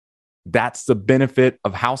that's the benefit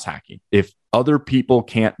of house hacking. If other people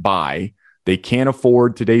can't buy, they can't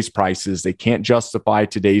afford today's prices, they can't justify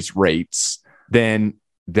today's rates, then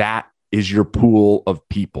that is your pool of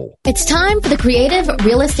people. It's time for the Creative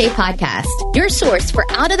Real Estate Podcast, your source for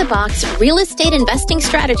out-of-the-box real estate investing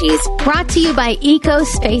strategies, brought to you by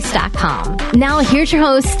ecospace.com. Now, here's your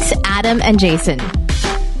hosts, Adam and Jason.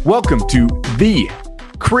 Welcome to the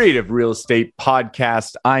Creative Real Estate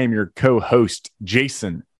Podcast. I am your co-host,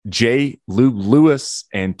 Jason J. Lewis,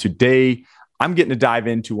 and today I'm getting to dive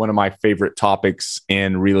into one of my favorite topics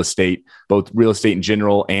in real estate, both real estate in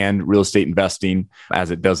general and real estate investing, as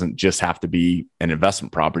it doesn't just have to be an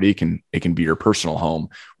investment property. It can be your personal home,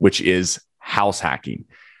 which is house hacking.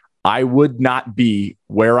 I would not be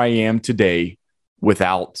where I am today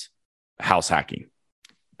without house hacking.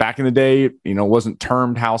 Back in the day, it wasn't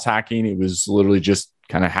termed house hacking. It was literally just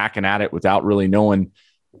kind of hacking at it without really knowing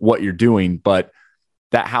what you're doing. But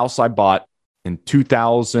that house I bought in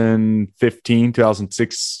 2015,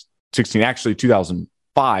 2016, actually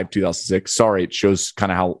 2005, 2006. Sorry, it shows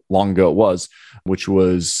kind of how long ago it was,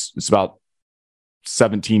 it's about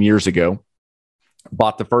 17 years ago.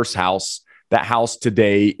 Bought the first house. That house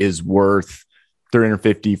today is worth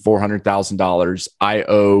 $350,000, $400,000. I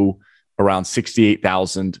owe around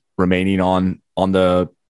 $68,000 remaining on the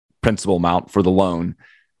principal amount for the loan.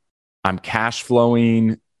 I'm cash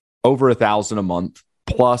flowing over $1,000 a month,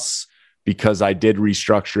 plus because I did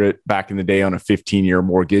restructure it back in the day on a 15-year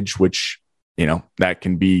mortgage, which, that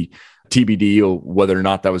can be TBD or whether or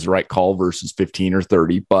not that was the right call versus 15 or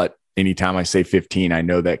 30. But anytime I say 15, I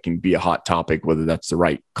know that can be a hot topic, whether that's the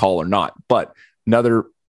right call or not. But another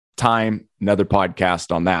time, another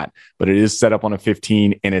podcast on that. But it is set up on a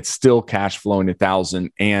 15 and it's still cash flowing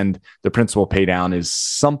 $1,000, and the principal pay down is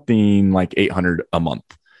something like $800 a month.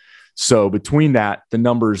 So between that, the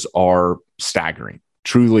numbers are staggering.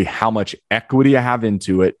 Truly how much equity I have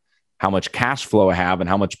into it, how much cash flow I have, and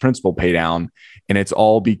how much principal pay down. And it's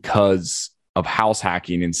all because of house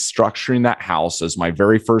hacking and structuring that house as my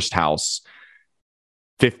very first house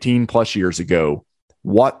 15 plus years ago.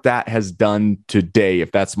 What that has done today,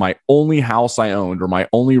 if that's my only house I owned or my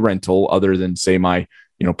only rental other than say my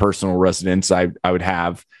personal residence I would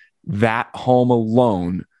have, that home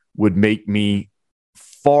alone would make me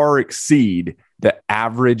far exceed the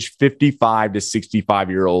average 55 to 65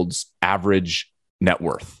 year olds average net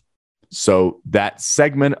worth. So that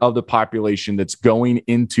segment of the population that's going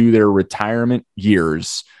into their retirement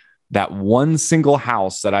years, that one single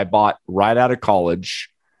house that I bought right out of college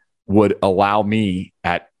would allow me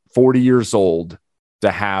at 40 years old to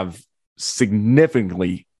have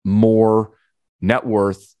significantly more net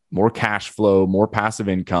worth, more cash flow, more passive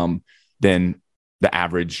income than the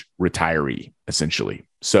average retiree, essentially.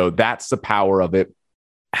 So that's the power of it.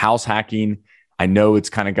 House hacking, I know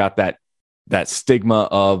it's kind of got that stigma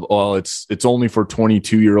of, it's only for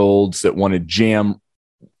 22-year-olds that want to jam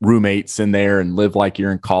roommates in there and live like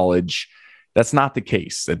you're in college. That's not the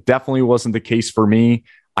case. That definitely wasn't the case for me.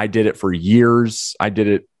 I did it for years. I did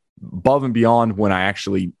it above and beyond when I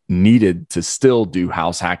actually needed to still do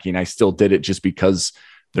house hacking. I still did it just because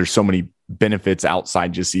there's so many benefits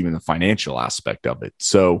outside just even the financial aspect of it.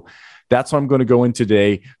 So that's what I'm going to go in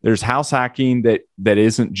today. There's house hacking that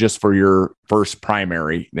isn't just for your first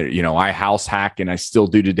primary. I house hack, and I still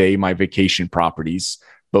do today, my vacation properties,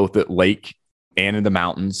 both at lake and in the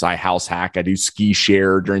mountains. I house hack. I do ski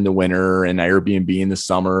share during the winter and Airbnb in the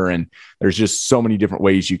summer. And there's just so many different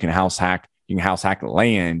ways you can house hack. You can house hack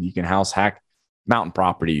land. You can house hack mountain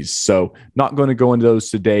properties. So not going to go into those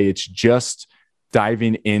today. It's just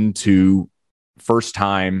diving into first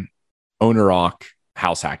time owner-occ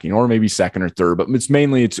house hacking, or maybe second or third, but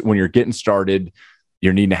it's when you're getting started,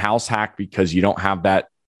 you're needing a house hack because you don't have that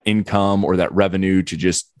income or that revenue to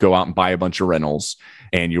just go out and buy a bunch of rentals,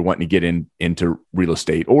 and you're wanting to get into real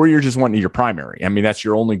estate, or you're just wanting your primary. I mean, that's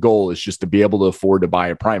your only goal, is just to be able to afford to buy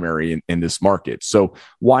a primary in this market. So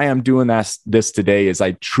why I'm doing this today is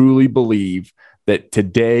I truly believe that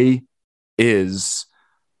today is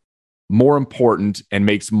more important and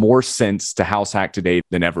makes more sense to house hack today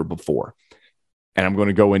than ever before. And I'm going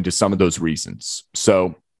to go into some of those reasons.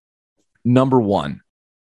 So number one,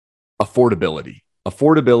 affordability.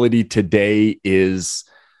 Affordability today is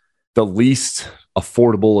the least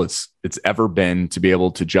affordable it's ever been to be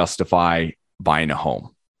able to justify buying a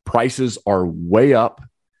home. Prices are way up.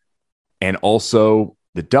 And also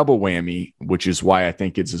the double whammy, which is why I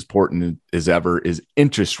think it's as important as ever, is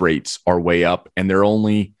interest rates are way up, and they're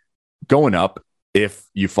only going up if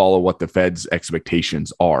you follow what the Fed's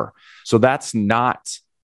expectations are. So that's not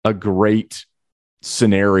a great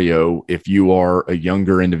scenario, if you are a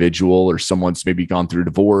younger individual or someone's maybe gone through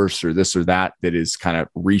divorce or this or that is kind of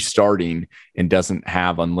restarting and doesn't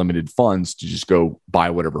have unlimited funds to just go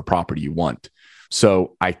buy whatever property you want.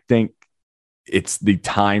 So I think it's the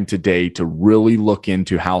time today to really look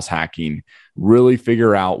into house hacking, really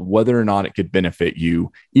figure out whether or not it could benefit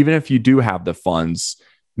you. Even if you do have the funds,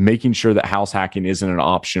 making sure that house hacking isn't an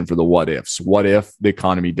option for the what ifs. What if the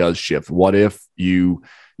economy does shift? What if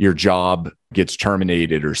your job gets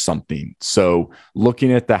terminated or something? So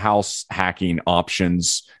looking at the house hacking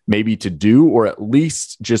options, maybe to do, or at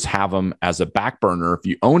least just have them as a back burner if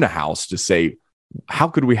you own a house, to say, how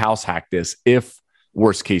could we house hack this if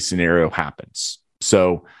worst case scenario happens?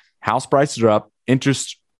 So house prices are up,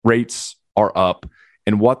 interest rates are up,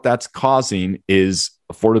 and what that's causing is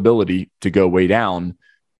affordability to go way down,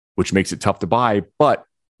 which makes it tough to buy. But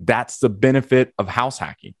that's the benefit of house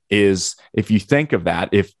hacking, is if you think of that,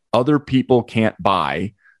 if other people can't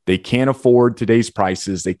buy, they can't afford today's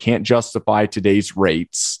prices, they can't justify today's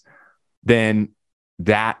rates, then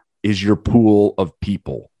that is your pool of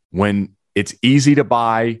people. When it's easy to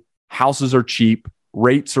buy, houses are cheap,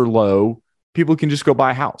 rates are low, people can just go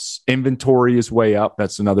buy a house. Inventory is way up.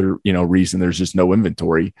 That's another, reason there's just no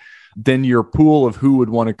inventory. Then your pool of who would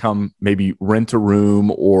want to come maybe rent a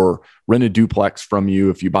room or rent a duplex from you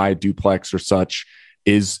if you buy a duplex or such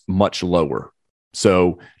is much lower.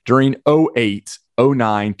 So during 08,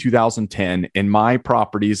 09, 2010, in my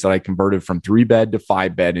properties that I converted from 3-bed to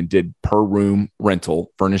 5-bed and did per room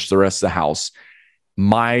rental, furnished the rest of the house,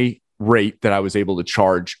 my rate that I was able to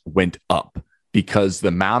charge went up because the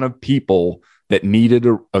amount of people that needed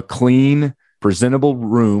a clean, presentable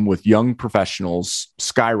room with young professionals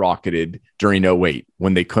skyrocketed during 08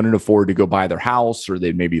 when they couldn't afford to go buy their house, or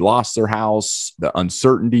they maybe lost their house, the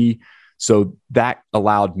uncertainty. So that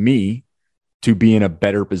allowed me to be in a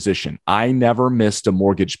better position. I never missed a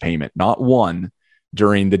mortgage payment, not one,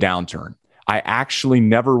 during the downturn. I actually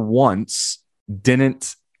never once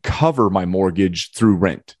didn't cover my mortgage through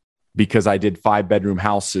rent because I did 5-bedroom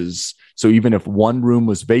houses. So even if one room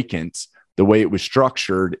was vacant, the way it was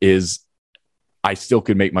structured is I still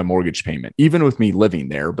could make my mortgage payment, even with me living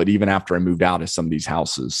there, but even after I moved out of some of these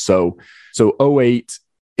houses. So 08,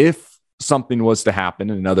 if something was to happen,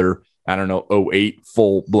 another, 08,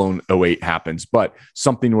 full blown 08 happens, but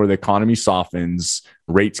something where the economy softens,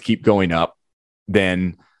 rates keep going up,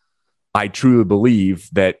 then I truly believe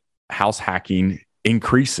that house hacking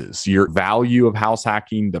increases. Your value of house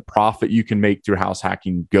hacking, the profit you can make through house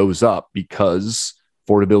hacking goes up because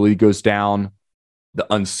affordability goes down,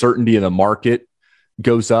 the uncertainty of the market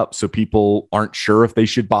goes up. So people aren't sure if they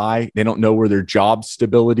should buy. They don't know where their job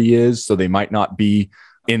stability is. So they might not be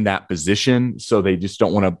in that position. So they just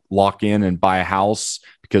don't want to lock in and buy a house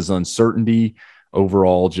because of uncertainty,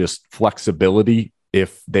 overall, just flexibility.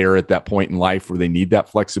 If they're at that point in life where they need that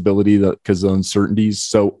flexibility because of uncertainties.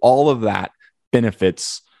 So all of that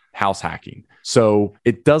benefits house hacking. So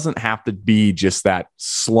it doesn't have to be just that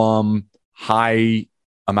slum, high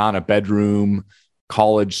amount of bedroom,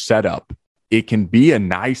 college setup. It can be a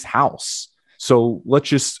nice house. So let's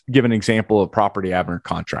just give an example of property I have under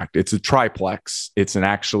contract. It's a triplex. It's an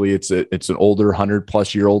older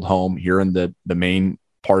 100+ year old home here in the main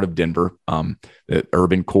part of Denver, the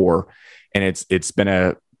urban core. And it's been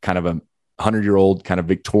a kind of a 100-year-old kind of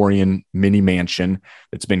Victorian mini mansion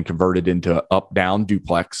that's been converted into up-down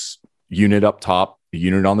duplex, unit up top, a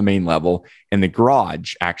unit on the main level. And the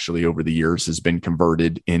garage actually over the years has been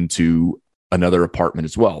converted into another apartment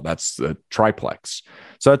as well. That's the triplex.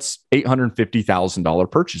 So that's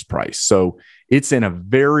 $850,000 purchase price. So it's in a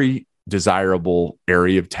very desirable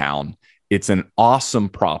area of town. It's an awesome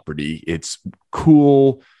property. It's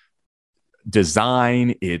cool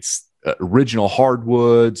design. It's original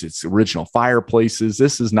hardwoods. It's original fireplaces.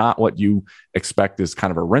 This is not what you expect as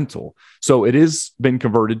kind of a rental. So it has been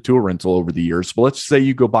converted to a rental over the years. But let's say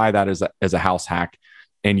you go buy that as a house hack,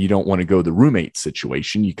 and you don't want to go the roommate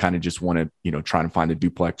situation. You kind of just want to, try and find a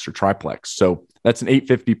duplex or triplex. So that's an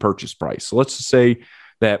 $850 purchase price. So let's just say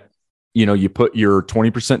that, you put your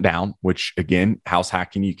 20% down, which again, house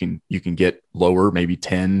hacking, you can get lower, maybe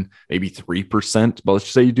 10, maybe 3%. But let's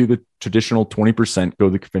just say you do the traditional 20%, go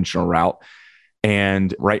the conventional route.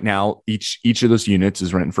 And right now, each of those units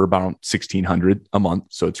is renting for about $1,600 a month.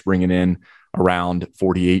 So it's bringing in around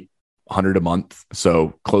 $4,800 a month.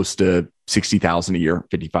 So close to $60,000 a year,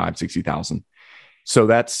 $55,000, $60,000. So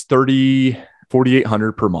that's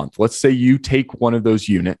 $4,800 per month. Let's say you take one of those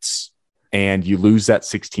units and you lose that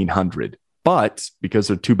 $1,600, but because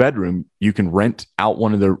they're 2-bedroom, you can rent out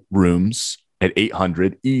one of the rooms at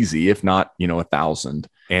 $800 easy, if not, $1,000.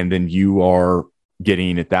 And then you are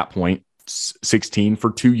getting at that point 16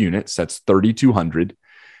 for 2 units. That's $3,200.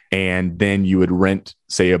 And then you would rent,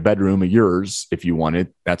 say, a bedroom of yours if you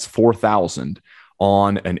wanted. That's $4,000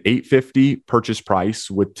 on an $850 purchase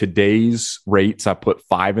price. With today's rates, I put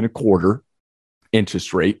 5.25%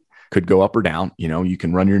 interest rate. Could go up or down. You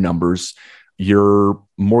can run your numbers. Your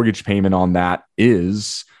mortgage payment on that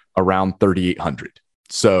is around $3,800.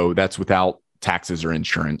 So that's without taxes or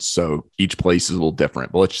insurance. So each place is a little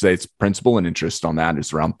different. But let's say it's principal and interest on that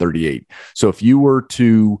is around $38,000. So if you were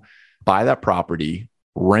to buy that property,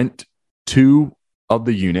 rent 2 of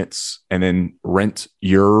the units, and then rent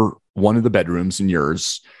one of the bedrooms in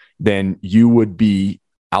yours, then you would be,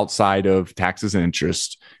 outside of taxes and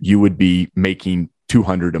interest, you would be making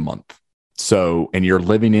 $200 a month. So, and you're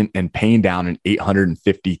living in and paying down an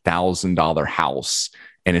 $850,000 house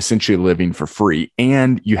and essentially living for free.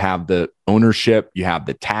 And you have the ownership, you have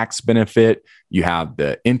the tax benefit, you have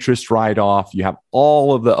the interest write-off, you have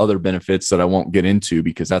all of the other benefits that I won't get into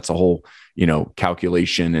because that's a whole,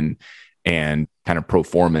 calculation and kind of pro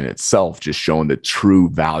forma in itself, just showing the true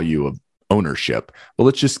value of ownership. But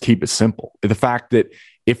let's just keep it simple. The fact that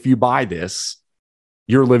if you buy this,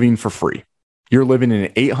 you're living for free. You're living in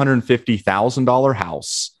an $850,000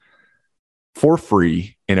 house for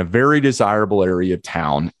free in a very desirable area of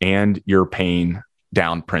town, and you're paying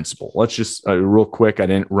down principal. Let's just real quick. I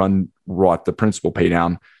didn't run what the principal pay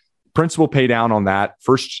down. Principal pay down on that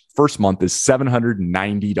first month is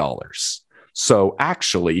 $790. So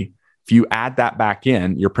actually, if you add that back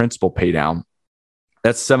in, your principal pay down,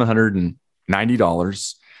 that's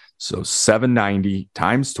 $790. So 790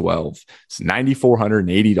 times 12 is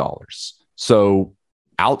 $9,480. So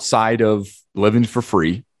outside of living for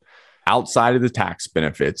free, outside of the tax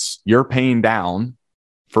benefits, you're paying down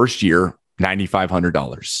first year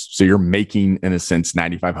 $9,500. So you're making, in a sense,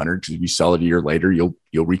 $9,500 because if you sell it a year later, you'll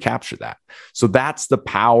recapture that. So that's the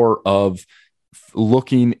power of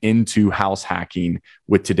looking into house hacking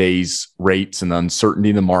with today's rates and the uncertainty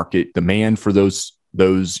in the market. Demand for those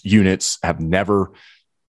units have never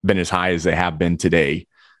been as high as they have been today.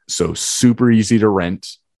 So super easy to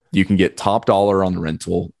rent. You can get top dollar on the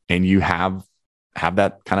rental, and you have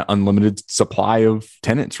that kind of unlimited supply of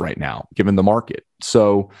tenants right now, given the market.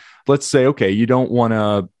 So let's say, okay, you don't want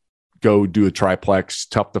to go do a triplex,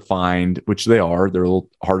 tough to find, which they are. They're a little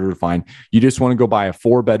harder to find. You just want to go buy a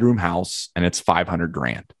 4-bedroom house and it's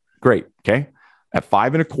 $500,000. Great. Okay. At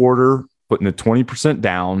 5.25%, putting the 20%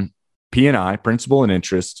 down, P&I, principal and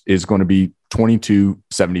interest, is going to be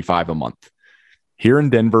 $2,275 a month. Here in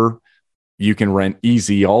Denver, you can rent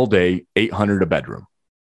easy all day, $800 a bedroom.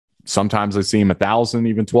 Sometimes I see them $1,000,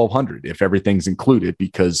 even $1,200 if everything's included,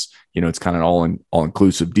 because it's kind of all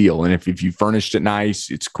inclusive deal. And if you furnished it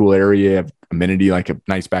nice, it's a cool area, have amenity like a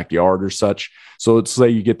nice backyard or such. So let's say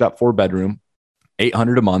you get that 4-bedroom,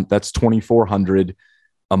 $800 a month. That's $2,400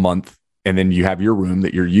 a month, and then you have your room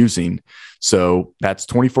that you're using. So that's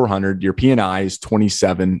 $2,400. Your P&I is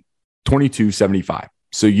 $2,275.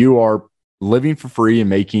 So you are living for free and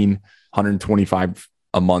making $125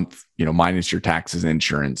 a month, minus your taxes and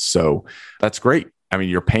insurance. So that's great. I mean,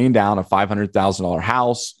 you're paying down a $500,000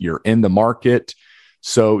 house, you're in the market.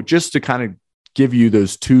 So just to kind of give you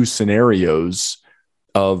those 2 scenarios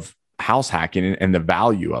of house hacking and the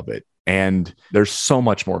value of it. And there's so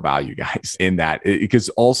much more value, guys, in that, because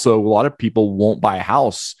also a lot of people won't buy a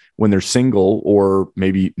house when they're single or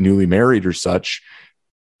maybe newly married or such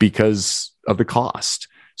because of the cost.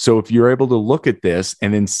 So if you're able to look at this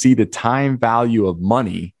and then see the time value of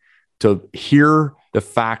money, to hear the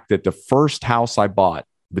fact that the first house I bought,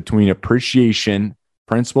 between appreciation,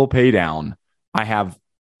 principal pay down, I have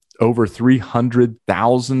over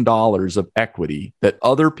 $300,000 of equity that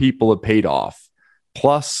other people have paid off.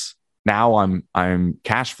 Plus now I'm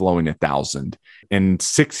cash flowing $1,000. In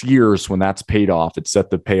 6 years, when that's paid off, it's set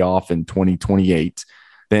to pay off in 2028.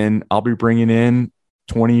 Then I'll be bringing in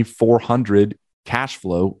 $2,400 cash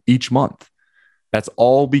flow each month. That's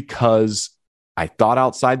all because I thought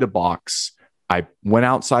outside the box. I went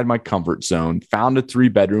outside my comfort zone, found a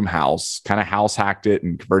 3-bedroom house, kind of house hacked it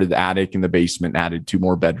and converted the attic and the basement and added 2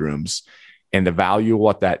 more bedrooms. And the value of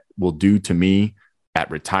what that will do to me at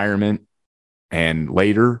retirement and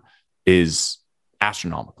later is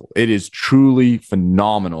astronomical. It is truly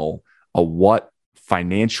phenomenal of what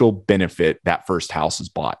financial benefit that first house has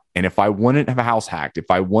bought. And if I wouldn't have a house hacked, if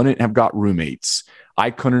I wouldn't have got roommates,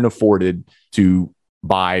 I couldn't afforded to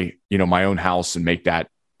buy, my own house and make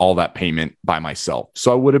all that payment by myself.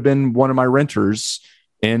 So I would have been one of my renters,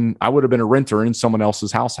 and I would have been a renter in someone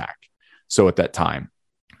else's house hack. So at that time,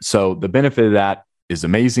 so the benefit of that is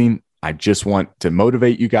amazing. I just want to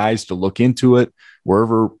motivate you guys to look into it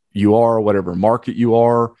wherever you are, whatever market you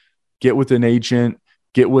are. get with an agent,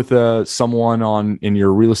 get with someone in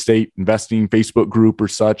your real estate investing Facebook group or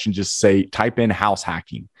such, and just type in house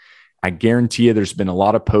hacking. I guarantee you there's been a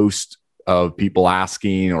lot of posts of people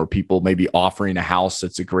asking or people maybe offering a house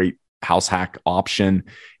that's a great house hack option,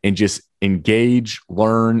 and just engage,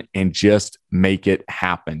 learn, and just make it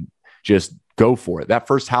happen. Just go for it. That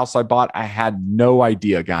first house I bought, I had no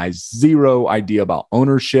idea, guys, zero idea about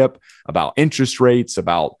ownership, about interest rates,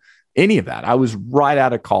 about any of that. I was right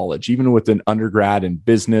out of college, even with an undergrad in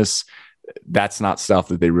business. That's not stuff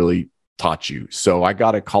that they really taught you. So I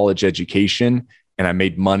got a college education, and I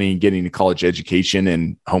made money getting a college education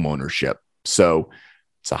in home ownership. So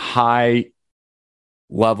it's a high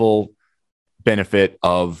level benefit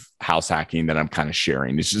of house hacking that I'm kind of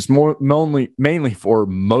sharing. It's just mainly for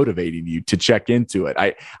motivating you to check into it.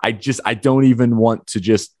 I don't even want to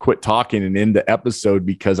just quit talking and end the episode,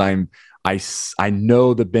 because I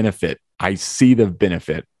know the benefit. I see the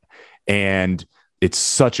benefit, and it's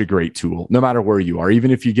such a great tool, no matter where you are.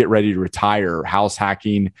 Even if you get ready to retire, house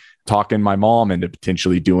hacking, talking my mom into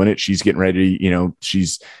potentially doing it. She's getting ready,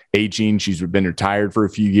 she's aging. She's been retired for a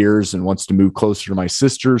few years and wants to move closer to my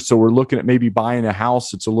sister. So we're looking at maybe buying a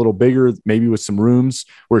house that's a little bigger, maybe with some rooms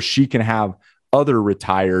where she can have other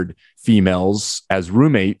retired females as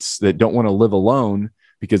roommates that don't want to live alone,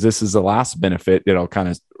 because this is the last benefit that I'll kind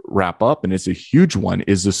of wrap up, and it's a huge one,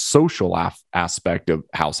 is the social aspect of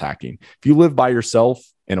house hacking. If you live by yourself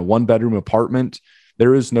in a 1-bedroom apartment,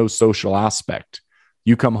 there is no social aspect.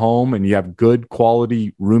 You come home and you have good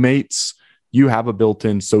quality roommates, you have a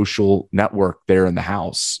built-in social network there in the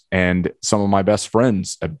house. And some of my best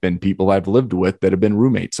friends have been people I've lived with that have been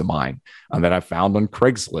roommates of mine, that I've found on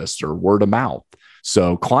Craigslist or word of mouth.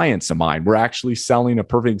 So clients of mine, we're actually selling a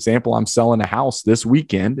perfect example. I'm selling a house this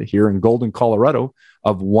weekend here in Golden, Colorado,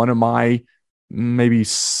 of one of my maybe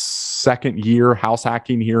second year house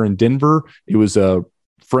hacking here in Denver. It was a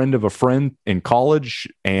friend of a friend in college,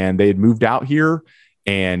 and they had moved out here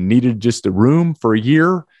and needed just a room for a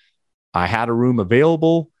year. I had a room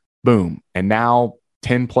available, boom. And now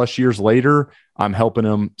 10 plus years later, I'm helping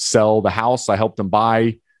them sell the house I helped them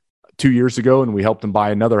buy 2 years ago, and we helped them buy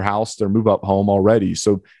another house, their move up home already.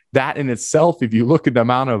 So that in itself, if you look at the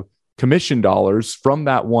amount of commission dollars from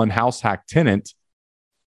that one house hack tenant,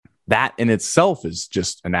 that in itself is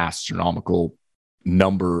just an astronomical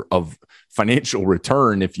number of financial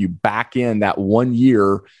return. If you back in that 1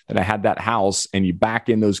 year that I had that house, and you back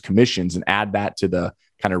in those commissions and add that to the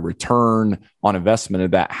kind of return on investment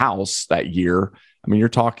of that house that year, I mean, you're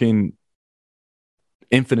talking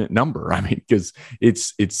infinite number. I mean, because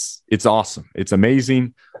it's awesome. It's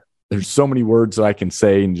amazing. There's so many words that I can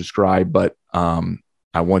say and describe, but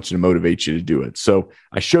I want you to motivate you to do it. So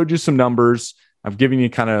I showed you some numbers. I've given you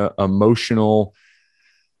kind of emotional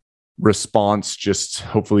response. Just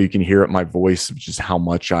hopefully you can hear it in my voice of just how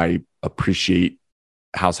much I appreciate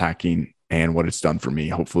house hacking and what it's done for me.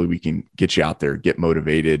 Hopefully we can get you out there, get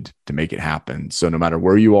motivated to make it happen. So no matter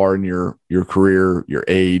where you are in your career, your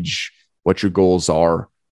age, what your goals are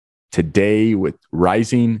today, with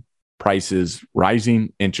rising prices,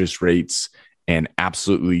 rising interest rates, and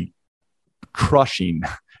absolutely crushing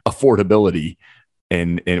affordability,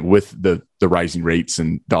 and with the rising rates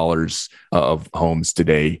and dollars of homes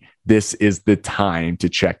today, this is the time to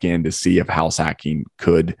check in to see if house hacking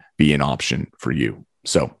could be an option for you.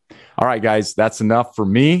 So, all right, guys, that's enough for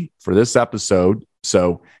me for this episode.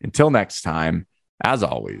 So until next time, as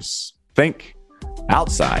always, think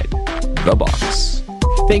outside the box.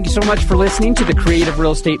 Thank you so much for listening to the Creative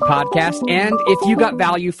Real Estate Podcast. And if you got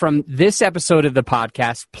value from this episode of the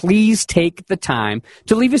podcast, please take the time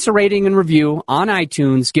to leave us a rating and review on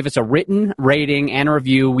iTunes. Give us a written rating and a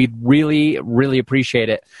review. We'd really, really appreciate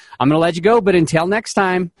it. I'm going to let you go, but until next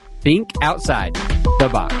time, think outside the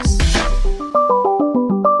box.